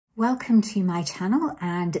Welcome to my channel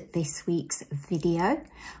and this week's video.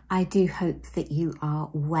 I do hope that you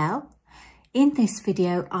are well. In this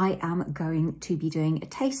video, I am going to be doing a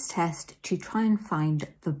taste test to try and find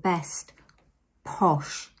the best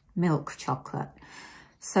Posh milk chocolate.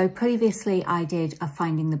 So previously I did a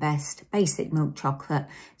finding the best basic milk chocolate.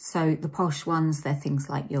 So the Posh ones, they're things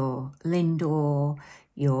like your Lindt,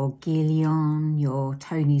 your Guillon, your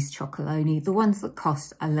Tony's Chocolonely, the ones that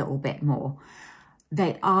cost a little bit more.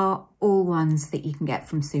 They are all ones that you can get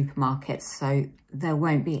from supermarkets, so there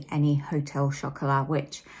won't be any hotel chocolat,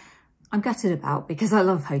 which I'm gutted about because I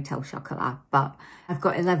love hotel chocolat, but I've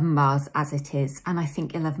got 11 bars as it is, and I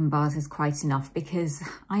think 11 bars is quite enough because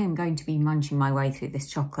I am going to be munching my way through this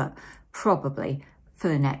chocolate probably for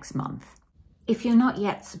the next month. If you're not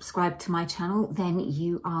yet subscribed to my channel, then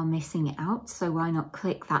you are missing out, so why not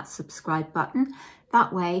click that subscribe button?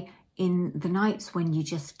 That way, in the nights when you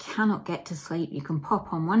just cannot get to sleep, you can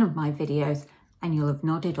pop on one of my videos and you'll have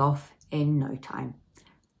nodded off in no time.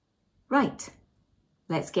 Right,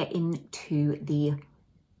 let's get into the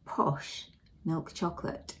Posh milk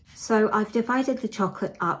chocolate. So I've divided the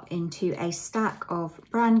chocolate up into a stack of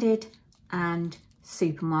branded and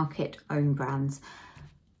supermarket own brands.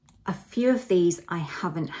 A few of these I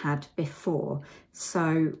haven't had before,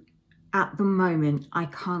 so at the moment, I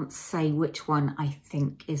can't say which one I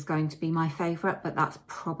think is going to be my favourite, but that's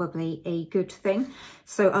probably a good thing.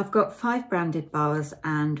 So I've got 5 branded bars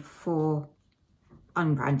and 4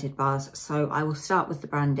 unbranded bars. So I will start with the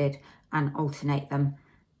branded and alternate them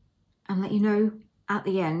and let you know at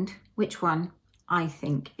the end which one I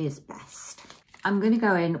think is best. I'm going to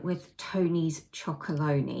go in with Tony's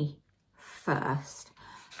Chocolonely first.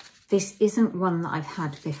 This isn't one that I've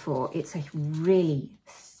had before. It's a really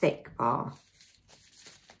thick bar.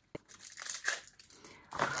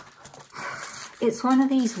 It's one of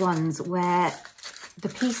these ones where the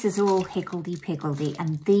pieces are all higgledy-piggledy,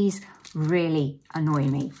 and these really annoy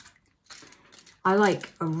me. I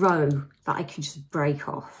like a row that I can just break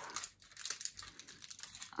off.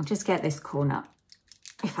 I'll just get this corner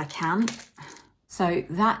if I can. So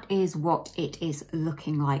that is what it is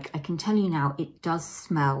looking like. I can tell you now, it does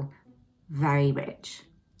smell very rich.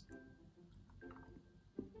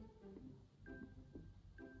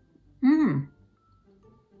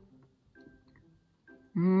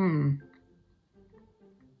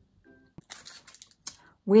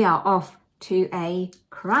 We are off to a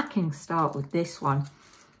cracking start with this one.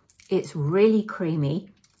 It's really creamy.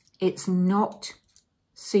 It's not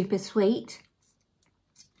super sweet.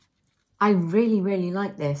 I really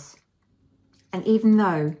like this. And even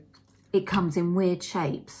though it comes in weird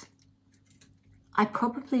shapes, I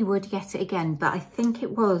probably would get it again, but I think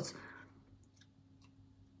it was,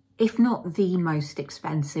 if not the most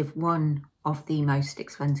expensive, one of the most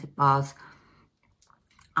expensive bars.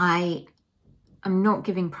 I am not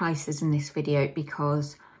giving prices in this video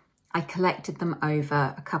because I collected them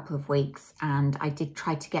over a couple of weeks and I did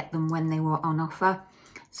try to get them when they were on offer.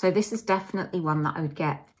 So this is definitely one that I would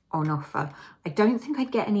get on offer. I don't think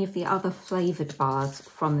I'd get any of the other flavoured bars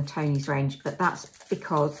from the Tony's range, but that's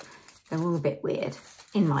because they're all a bit weird,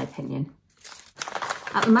 in my opinion.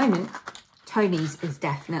 At the moment, Tony's is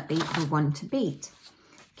definitely the one to beat.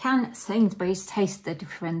 Can Sainsbury's Taste the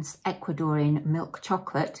Difference Ecuadorian milk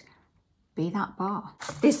chocolate be that bar?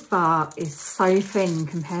 This bar is so thin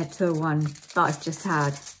compared to the one that I've just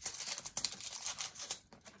had.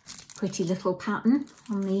 Pretty little pattern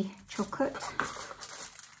on the chocolate.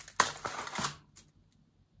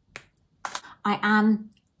 I am,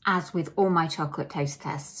 as with all my chocolate taste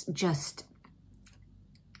tests, just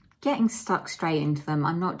getting stuck straight into them.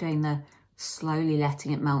 I'm not doing the slowly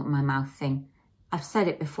letting it melt in my mouth thing. I've said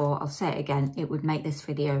it before, I'll say it again, it would make this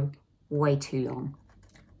video way too long.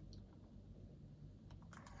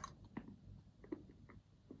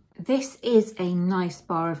 This is a nice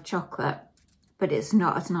bar of chocolate, but it's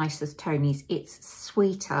not as nice as Tony's. It's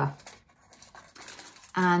sweeter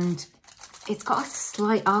and it's got a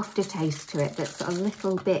slight aftertaste to it that's a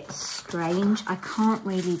little bit strange. I can't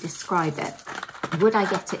really describe it. Would I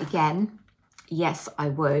get it again? Yes, I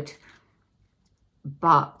would,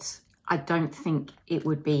 but I don't think it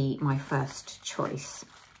would be my first choice.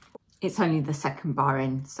 It's only the second bar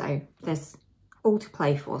in, so there's all to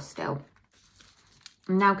play for still.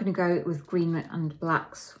 I'm now going to go with Green and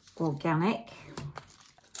Black's Organic.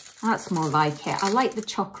 That's more like it. I like the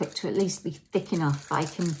chocolate to at least be thick enough that I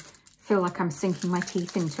can feel like I'm sinking my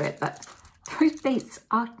teeth into it, but those bits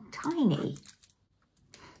are tiny.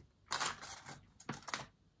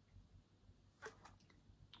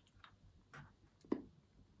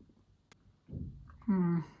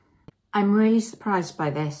 I'm really surprised by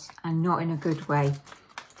this, and not in a good way.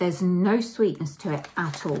 There's no sweetness to it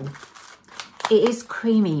at all. It is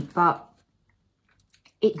creamy, but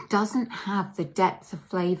it doesn't have the depth of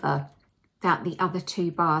flavour that the other two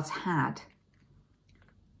bars had.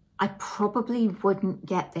 I probably wouldn't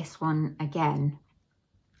get this one again,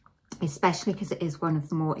 especially because it is one of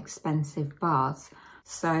the more expensive bars.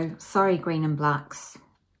 So sorry, green and blacks,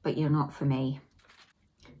 but you're not for me.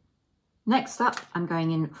 Next up, I'm going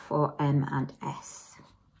in for M&S.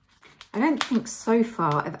 I don't think so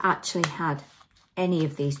far I've actually had any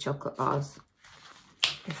of these chocolate bars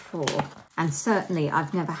before, and certainly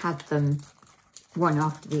I've never had them one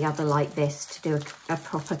after the other like this to do a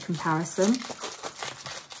proper comparison.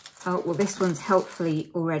 Oh, well, this one's helpfully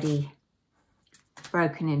already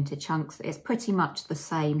broken into chunks. It's pretty much the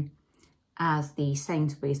same as the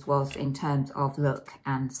Sainsbury's was in terms of look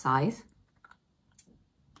and size.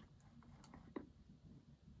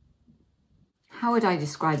 How would I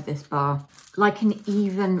describe this bar? Like an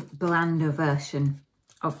even blander version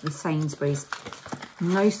of the Sainsbury's.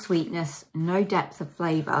 No sweetness, no depth of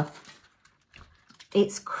flavour.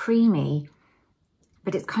 It's creamy,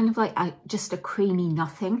 but it's kind of like just a creamy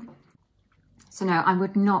nothing. So no, I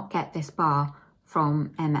would not get this bar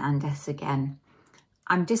from M&S again.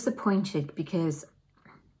 I'm disappointed because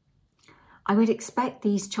I would expect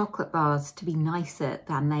these chocolate bars to be nicer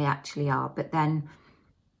than they actually are, but then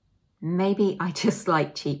maybe I just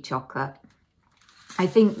like cheap chocolate. I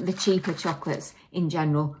think the cheaper chocolates in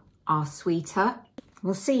general are sweeter.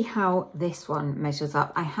 We'll see how this one measures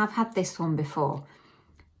up. I have had this one before,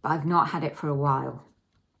 but I've not had it for a while.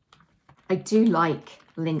 I do like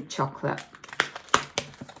Lindt chocolate,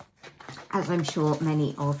 as I'm sure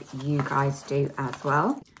many of you guys do as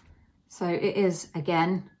well. So it is,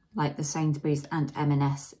 again, like the Sainsbury's and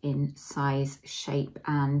M&S in size, shape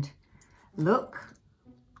and look.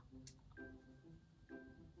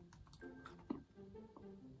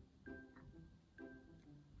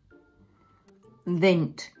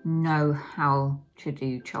 Lindt know how to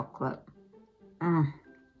do chocolate.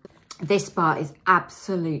 This bar is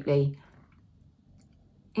absolutely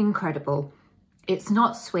incredible. It's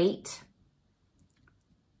not sweet,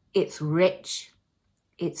 it's rich,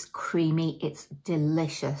 it's creamy, it's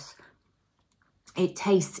delicious. It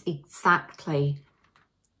tastes exactly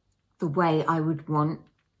the way I would want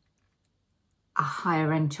a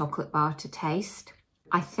higher end chocolate bar to taste.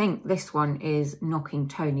 I think this one is knocking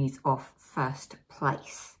Tony's off first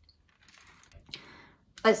place.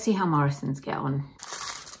 Let's see how Morrison's get on.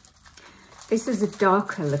 This is a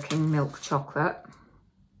darker looking milk chocolate.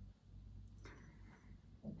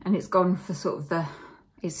 And it's gone for sort of the,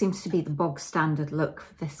 it seems to be the bog standard look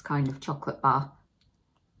for this kind of chocolate bar.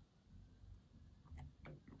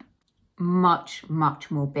 Much, much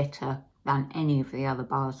more bitter than any of the other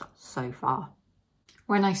bars so far.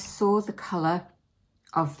 When I saw the colour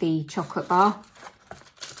of the chocolate bar,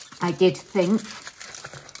 I did think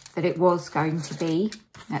that it was going to be,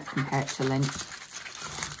 let's compare it to Lindt.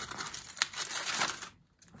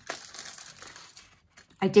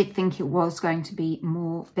 I did think it was going to be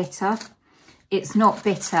more bitter. It's not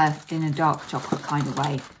bitter in a dark chocolate kind of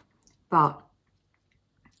way, but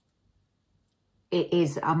it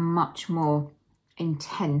is a much more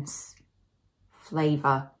intense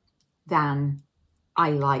flavour than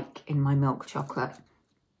I like in my milk chocolate.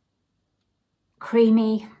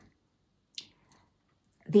 Creamy.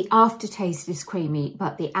 The aftertaste is creamy,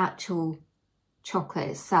 but the actual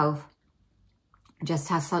chocolate itself just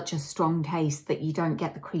has such a strong taste that you don't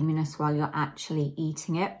get the creaminess while you're actually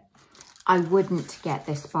eating it. I wouldn't get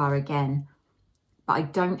this bar again, but I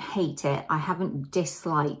don't hate it. I haven't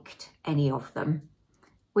disliked any of them,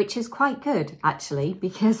 which is quite good actually,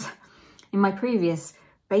 because in my previous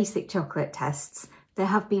basic chocolate tests, there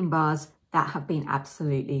have been bars that have been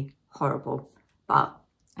absolutely horrible, but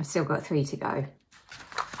I've still got 3 to go.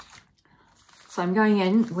 So I'm going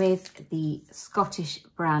in with the Scottish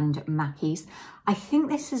brand Mackey's. I think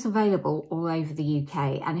this is available all over the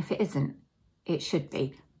UK, and if it isn't, it should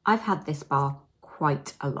be. I've had this bar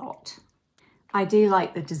quite a lot. I do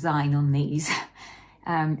like the design on these.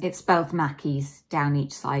 It's spelled Mackey's down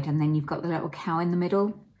each side, and then you've got the little cow in the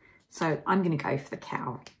middle. So I'm going to go for the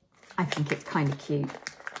cow. I think it's kind of cute.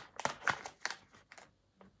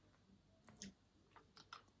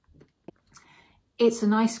 It's a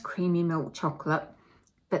nice creamy milk chocolate,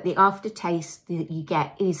 but the aftertaste that you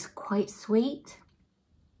get is quite sweet.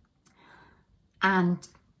 And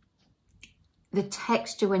the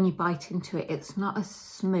texture when you bite into it, it's not as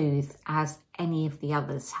smooth as any of the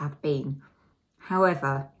others have been.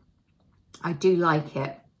 However, I do like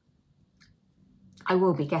it. I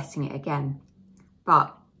will be getting it again,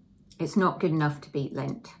 but it's not good enough to beat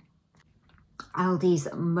Lindt. Aldi's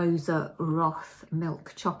Moser Roth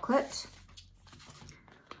milk chocolate.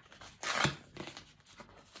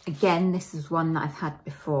 Again, this is one that I've had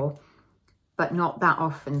before, but not that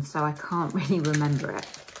often, so I can't really remember it.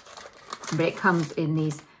 But it comes in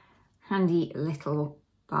these handy little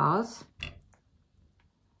bars.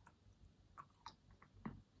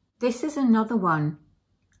 This is another one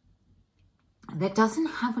that doesn't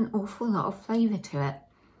have an awful lot of flavour to it.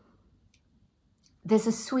 There's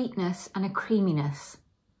a sweetness and a creaminess,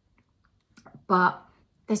 but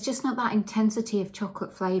there's just not that intensity of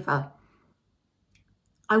chocolate flavour.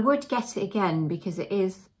 I would get it again because it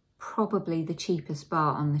is probably the cheapest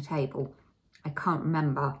bar on the table. I can't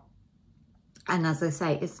remember. And as I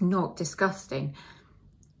say, it's not disgusting,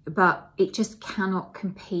 but it just cannot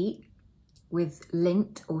compete with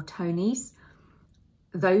Lindt or Tony's.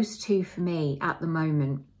 Those two for me at the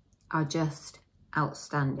moment are just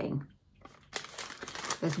outstanding.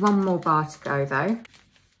 There's one more bar to go though,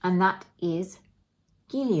 and that is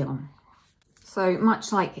Guillaume. So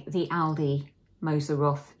much like the Aldi Moser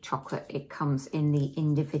Roth chocolate, it comes in the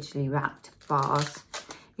individually wrapped bars.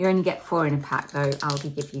 You only get 4 in a pack though,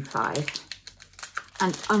 Aldi give you 5.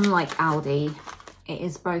 And unlike Aldi, it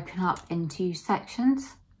is broken up into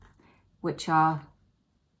sections, which are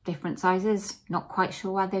different sizes. Not quite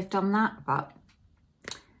sure why they've done that, but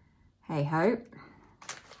hey ho.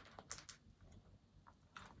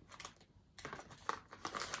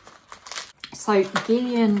 So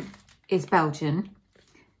Guillaume is Belgian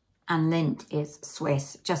and Lindt is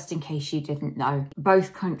Swiss, just in case you didn't know.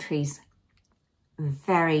 Both countries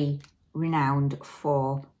very renowned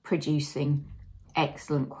for producing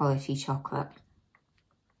excellent quality chocolate.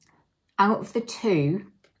 Out of the two,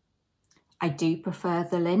 I do prefer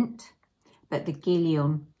the Lindt, but the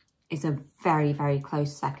Guillaume is a very, very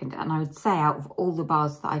close second. And I would say out of all the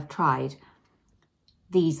bars that I've tried,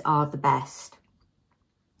 these are the best.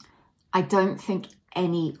 I don't think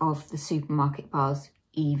any of the supermarket bars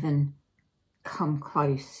even come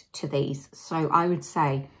close to these. So I would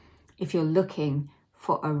say if you're looking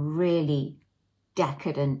for a really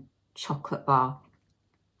decadent chocolate bar,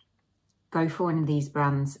 go for one of these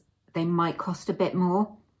brands. They might cost a bit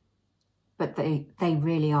more, but they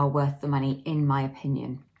really are worth the money, in my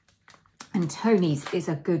opinion. And Tony's is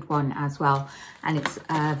a good one as well, and it's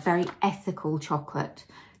a very ethical chocolate.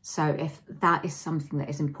 So if that is something that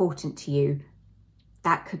is important to you,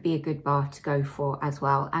 that could be a good bar to go for as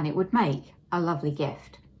well, and it would make a lovely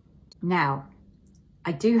gift. Now,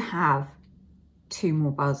 I do have 2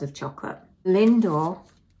 more bars of chocolate. Lindor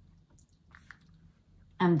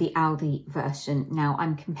and the Aldi version. Now,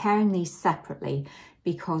 I'm comparing these separately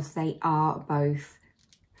because they are both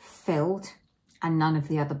filled and none of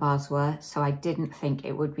the other bars were, so I didn't think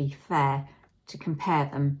it would be fair to compare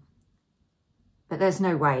them. But there's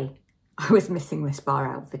no way I was missing this bar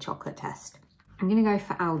out of the chocolate test. I'm gonna go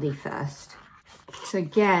for Aldi first. So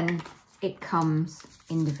again, it comes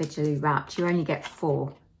individually wrapped. You only get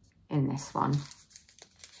 4 in this one.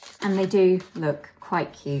 And they do look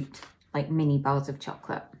quite cute, like mini bars of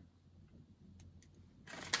chocolate.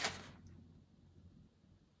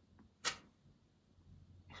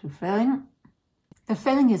 The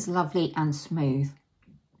filling is lovely and smooth.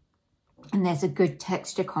 And there's a good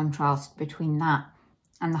texture contrast between that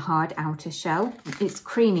and the hard outer shell. It's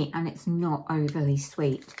creamy and it's not overly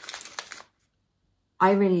sweet.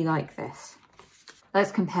 I really like this.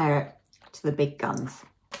 Let's compare it to the big guns.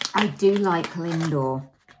 I do like Lindor,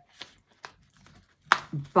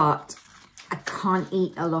 but I can't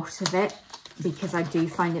eat a lot of it because I do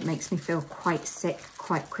find it makes me feel quite sick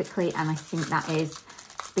quite quickly, and I think that is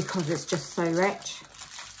because it's just so rich.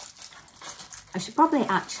 I should probably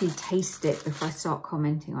actually taste it before I start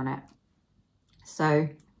commenting on it. So,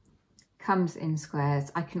 comes in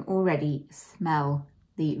squares. I can already smell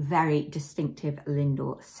the very distinctive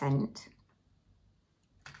Lindor scent.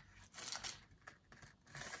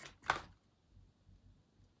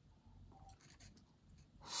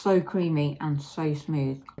 So creamy and so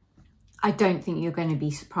smooth. I don't think you're going to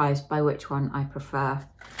be surprised by which one I prefer.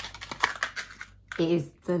 It is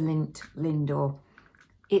the Lindt Lindor.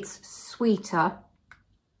 It's sweeter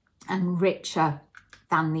and richer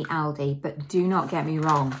than the Aldi, but do not get me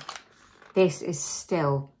wrong, this is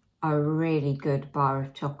still a really good bar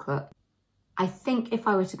of chocolate. I think if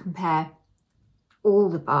I were to compare all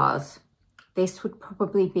the bars, this would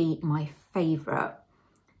probably be my favourite.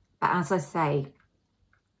 But as I say,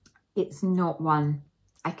 it's not one,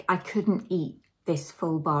 I couldn't eat this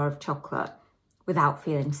full bar of chocolate without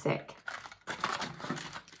feeling sick.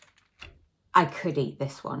 I could eat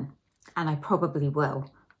this one, and I probably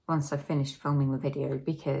will once I've finished filming the video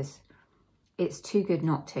because it's too good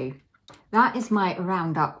not to. that is my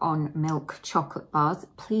roundup on milk chocolate bars.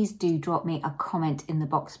 Please do drop me a comment in the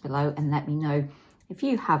box below and let me know if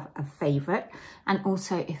you have a favourite, and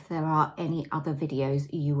also if there are any other videos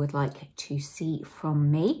you would like to see from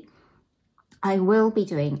me. I will be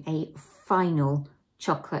doing a final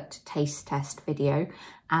chocolate taste test video,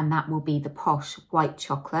 and that will be the Posh white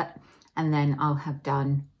chocolate, and then I'll have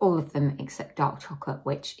done all of them except dark chocolate,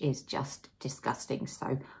 which is just disgusting,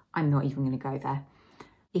 so I'm not even going to go there.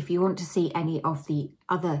 If you want to see any of the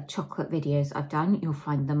other chocolate videos I've done, you'll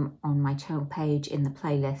find them on my channel page in the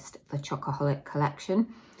playlist, The Chocoholic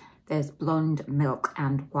Collection. There's blonde, milk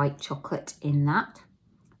and white chocolate in that.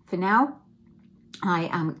 For now, I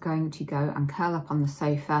am going to go and curl up on the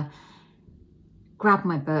sofa, grab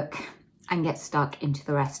my book and get stuck into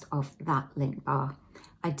the rest of that Lindt bar.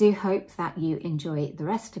 I do hope that you enjoy the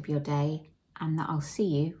rest of your day and that I'll see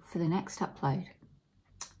you for the next upload.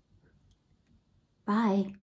 Bye.